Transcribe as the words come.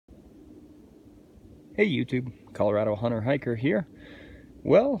Hey YouTube, Colorado Hunter Hiker here.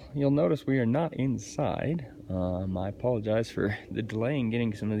 Well, you'll notice we are not inside. I apologize for the delay in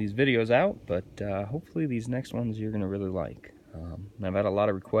getting some of these videos out, but hopefully these next ones you're going to really like. I've had a lot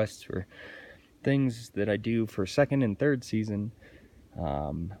of requests for things that I do for second and third season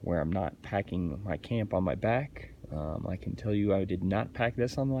where I'm not packing my camp on my back. I can tell you I did not pack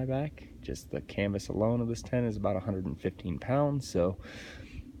this on my back. Just the canvas alone of this tent is about 115 pounds, so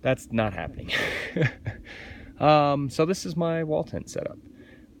that's not happening. So this is my wall tent setup.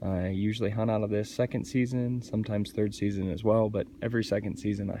 I usually hunt out of this second season, sometimes third season as well, but every second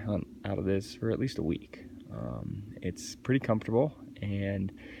season I hunt out of this for at least a week. It's pretty comfortable,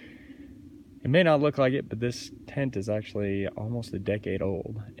 and it may not look like it, but this tent is actually almost a decade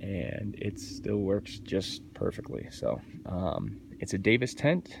old, and it still works just perfectly. So it's a Davis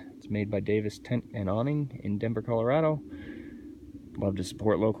tent. It's made by Davis Tent and Awning in Denver, Colorado. Love to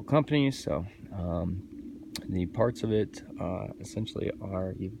support local companies, so the parts of it essentially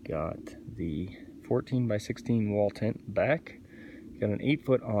are, you've got the 14 by 16 wall tent back, you've got an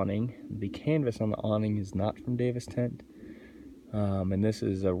 8-foot awning. The canvas on the awning is not from Davis Tent, and this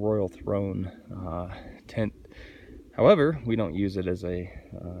is a Royal Throne tent. However, we don't use it as a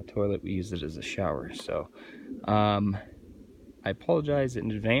toilet, we use it as a shower. So I apologize in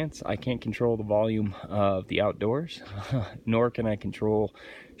advance. I can't control the volume of the outdoors, nor can I control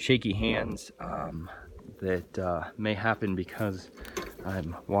shaky hands that may happen because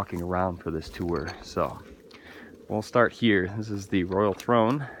I'm walking around for this tour. So we'll start here. This is the Royal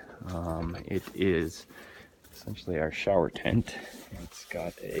Throne. It is essentially our shower tent. It's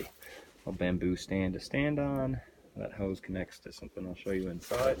got a bamboo stand to stand on. That hose connects to something I'll show you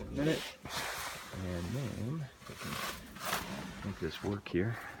inside in a minute. And then we can make this work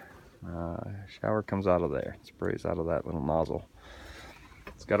here. Shower comes out of there. It sprays out of that little nozzle.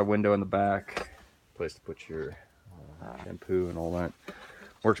 It's got a window in the back, place to put your shampoo and all that.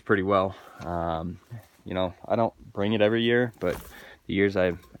 Works pretty well. You know, I don't bring it every year, but the years I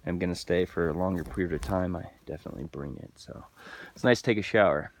am going to stay for a longer period of time, I definitely bring it. So it's nice to take a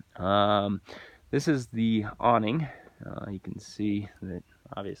shower. This is the awning. You can see that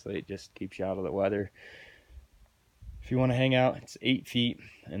obviously it just keeps you out of the weather. If you want to hang out, it's 8 feet,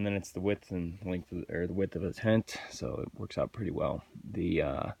 and then it's the width and length of, or the width of a tent, so it works out pretty well. The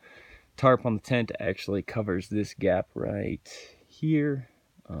tarp on the tent actually covers this gap right here,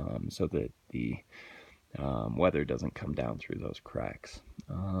 so that the weather doesn't come down through those cracks.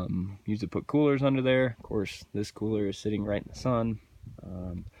 Usually put coolers under there. Of course, this cooler is sitting right in the sun.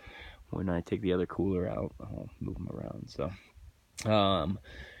 When I take the other cooler out, I'll move them around. So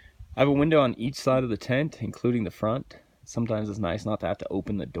I have a window on each side of the tent, including the front. Sometimes it's nice not to have to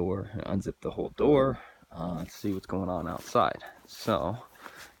open the door and unzip the whole door to see what's going on outside. So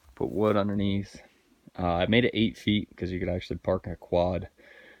put wood underneath. I made it 8 feet because you could actually park a quad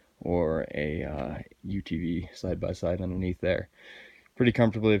or a UTV side by side underneath there pretty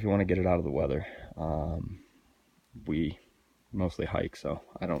comfortably if you want to get it out of the weather. We mostly hike, so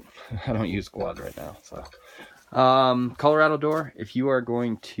I don't use quads right now. So Colorado door, if you are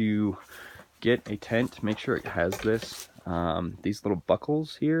going to get a tent, make sure it has this. These little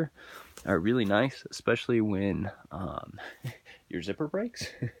buckles here are really nice, especially when your zipper breaks.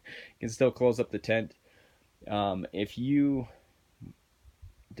 You can still close up the tent. If you,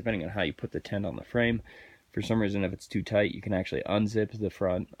 depending on how you put the tent on the frame, for some reason if it's too tight, you can actually unzip the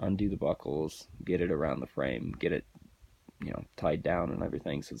front, undo the buckles, get it around the frame, get it, you know, tied down and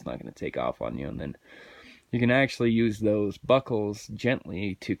everything, so it's not going to take off on you. And then you can actually use those buckles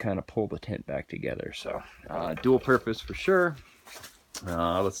gently to kind of pull the tent back together. So dual purpose for sure.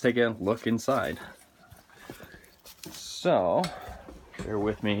 Let's take a look inside. So bear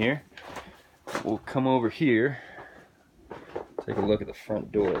with me here. We'll come over here, take a look at the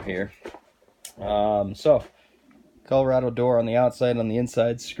front door here. So Colorado door on the outside, on the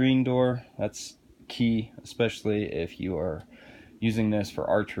inside, screen door. That's key, especially if you are using this for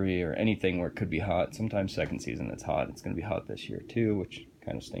archery or anything where it could be hot. Sometimes second season it's hot. It's going to be hot this year too, which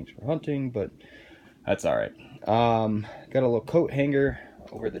kind of stinks for hunting, but that's all right. Got a little coat hanger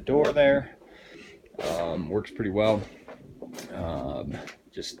over the door there. Works pretty well.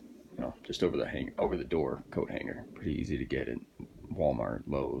 Just, you know, just over the door coat hanger. Pretty easy to get at Walmart,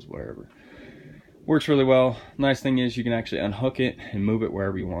 Lowe's, wherever. Works really well. Nice thing is you can actually unhook it and move it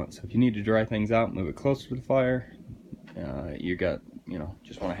wherever you want. So if you need to dry things out, move it closer to the fire. You got, you know,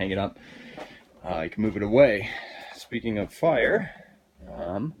 just want to hang it up, you can move it away. Speaking of fire,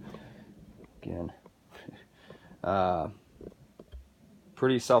 again,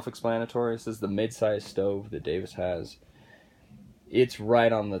 pretty self-explanatory. This is the mid-size stove that Davis has. It's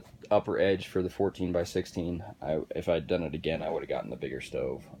right on the upper edge for the 14 by 16. If I'd done it again, I would have gotten the bigger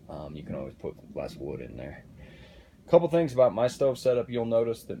stove. You can always put less wood in there. A couple things about my stove setup you'll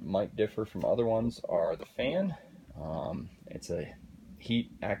notice that might differ from other ones are the fan. It's a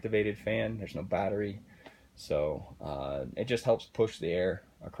heat activated fan. There's no battery. So it just helps push the air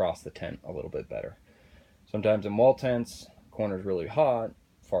across the tent a little bit better. Sometimes in wall tents, corner's really hot,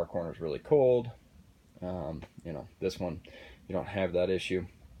 far corner's really cold. You know, this one, you don't have that issue.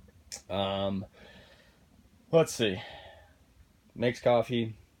 Let's see. Makes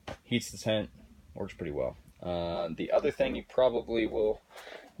coffee, heats the tent, works pretty well. The other thing you probably will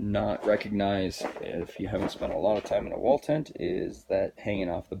not recognize if you haven't spent a lot of time in a wall tent is that hanging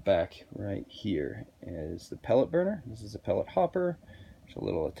off the back right here is the pellet burner. This is a pellet hopper. There's a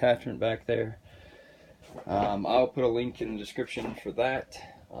little attachment back there. I'll put a link in the description for that.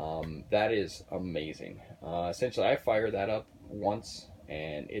 That is amazing. Essentially, I fire that up once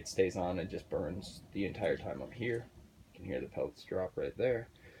and it stays on and just burns the entire time I'm here. You can hear the pellets drop right there.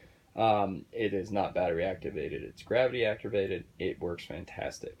 It is not battery activated, it's gravity activated. It works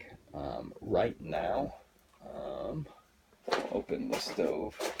fantastic. Right now, open the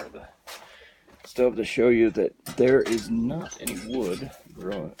stove for the stove to show you that there is not any wood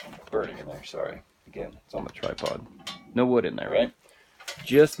burning in there. Sorry, again, it's on the tripod. No wood in there, right?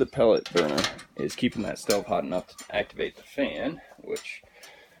 Just the pellet burner is keeping that stove hot enough to activate the fan, which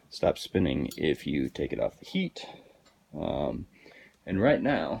stops spinning if you take it off the heat. And right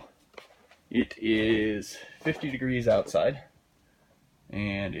now, it is 50 degrees outside,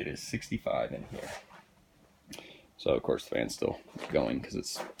 and it is 65 in here. So, of course, the fan's still going because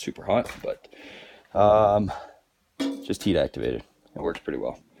it's super hot, but just heat activated. It works pretty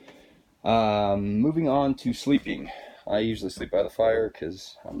well. Moving on to sleeping. I usually sleep by the fire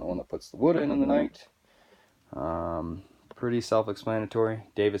because I'm the one that puts the wood in the night. Pretty self-explanatory.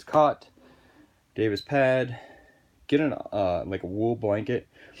 Davis cot, Davis pad. Get an like a wool blanket,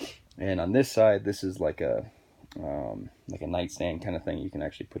 and on this side, this is like a nightstand kind of thing. You can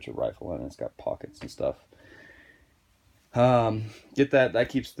actually put your rifle in. It's got pockets and stuff. Get that. That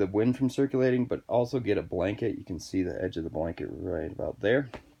keeps the wind from circulating, but also get a blanket. You can see the edge of the blanket right about there.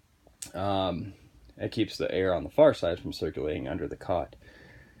 It keeps the air on the far side from circulating under the cot.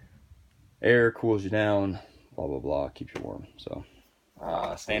 Air cools you down, blah, blah, blah, keeps you warm. So,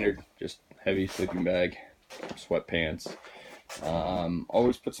 standard, just heavy sleeping bag, sweatpants.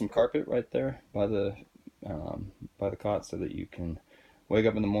 Always put some carpet right there by the cot so that you can wake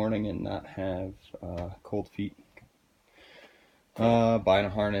up in the morning and not have cold feet. Buying a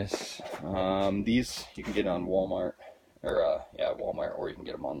harness. These you can get on Walmart, or Walmart, or you can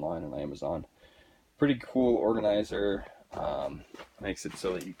get them online on Amazon. Pretty cool organizer. Makes it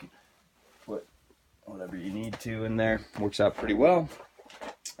so that you can put whatever you need to in there. Works out pretty well.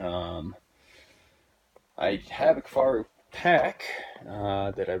 I have a Kifaru pack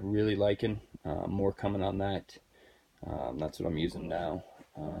that I'm really liking. More coming on that. That's what I'm using now.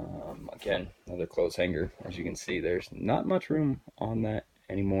 Again, another clothes hanger. As you can see, there's not much room on that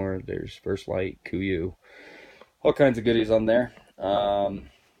anymore. There's First Light, KUIU, all kinds of goodies on there.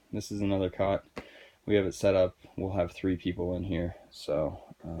 This is another cot. We have it set up. We'll have 3 people in here. So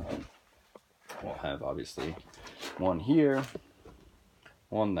we'll have obviously one here,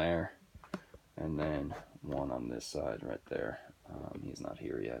 one there, and then one on this side right there. He's not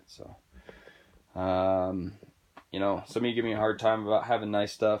here yet, so you know, some of you give me a hard time about having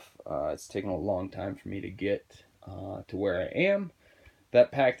nice stuff. It's taken a long time for me to get to where I am.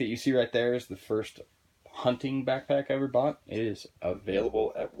 That pack that you see right there is the first hunting backpack I ever bought. It is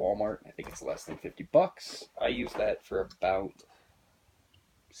available at Walmart. I think it's less than $50. I used that for about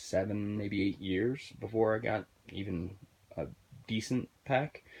 7, maybe 8 years before I got even a decent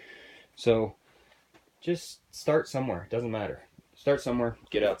pack. So just start somewhere. Doesn't matter. Start somewhere.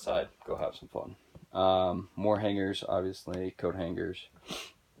 Get outside. Go have some fun. More hangers, obviously. Coat hangers.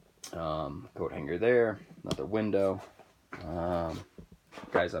 Coat hanger there. Another window.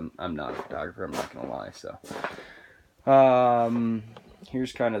 Guys, I'm not a photographer, I'm not gonna lie, so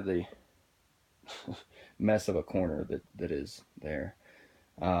here's kind of the mess of a corner that is there.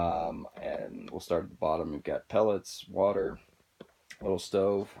 And we'll start at the bottom. We've got pellets, water, little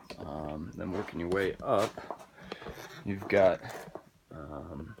stove. Then working your way up, you've got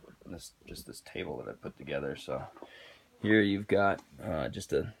this table that I put together. So here you've got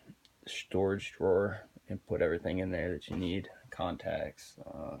just a storage drawer and put everything in there that you need. Contacts,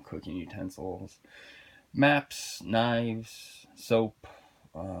 cooking utensils, maps, knives, soap,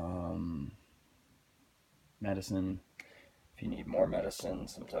 medicine. If you need more medicine,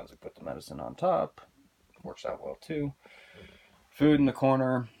 sometimes we put the medicine on top. Works out well too. food in the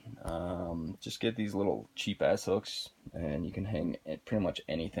corner. Just get these little cheap ass hooks, and you can hang pretty much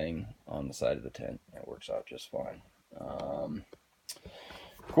anything on the side of the tent. It works out just fine.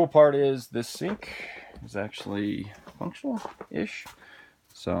 Cool part is this sink is actually functional-ish.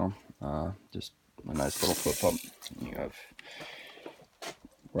 So just a nice little foot pump. You have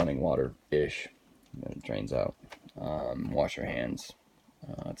running water-ish, and it drains out. Wash your hands.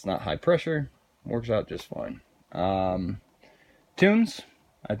 It's not high pressure. Works out just fine. Tunes.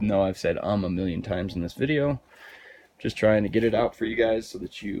 I know I've said a million times in this video. Just trying to get it out for you guys so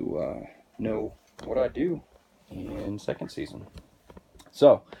that you know what I do in second season.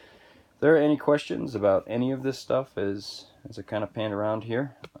 So, if there are any questions about any of this stuff as I kind of pan around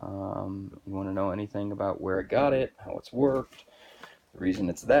here, you want to know anything about where I got it, how it's worked, the reason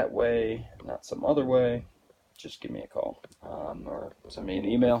it's that way, not some other way, just give me a call or send me an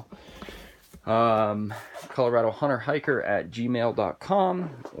email. ColoradoHunterHiker@gmail.com,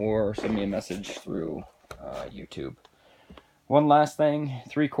 or send me a message through YouTube. One last thing,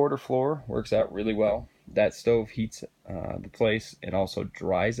 3/4 floor works out really well. That stove heats the place. It also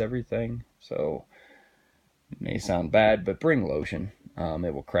dries everything, so it may sound bad, but bring lotion.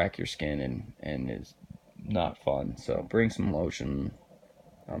 It will crack your skin and is not fun. So bring some lotion.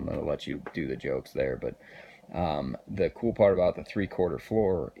 I'm going to let you do the jokes there, but the cool part about the 3/4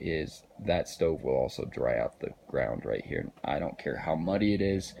 floor is that stove will also dry out the ground right here. I don't care how muddy it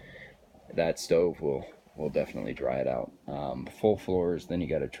is, that stove will definitely dry it out. Full floors, then you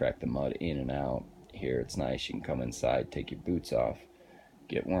got to track the mud in and out. Here it's nice, you can come inside, take your boots off,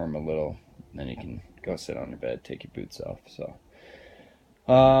 get warm a little, then you can go sit on your bed, take your boots off. So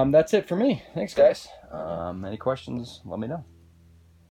that's it for me. Thanks, guys. Any questions, let me know.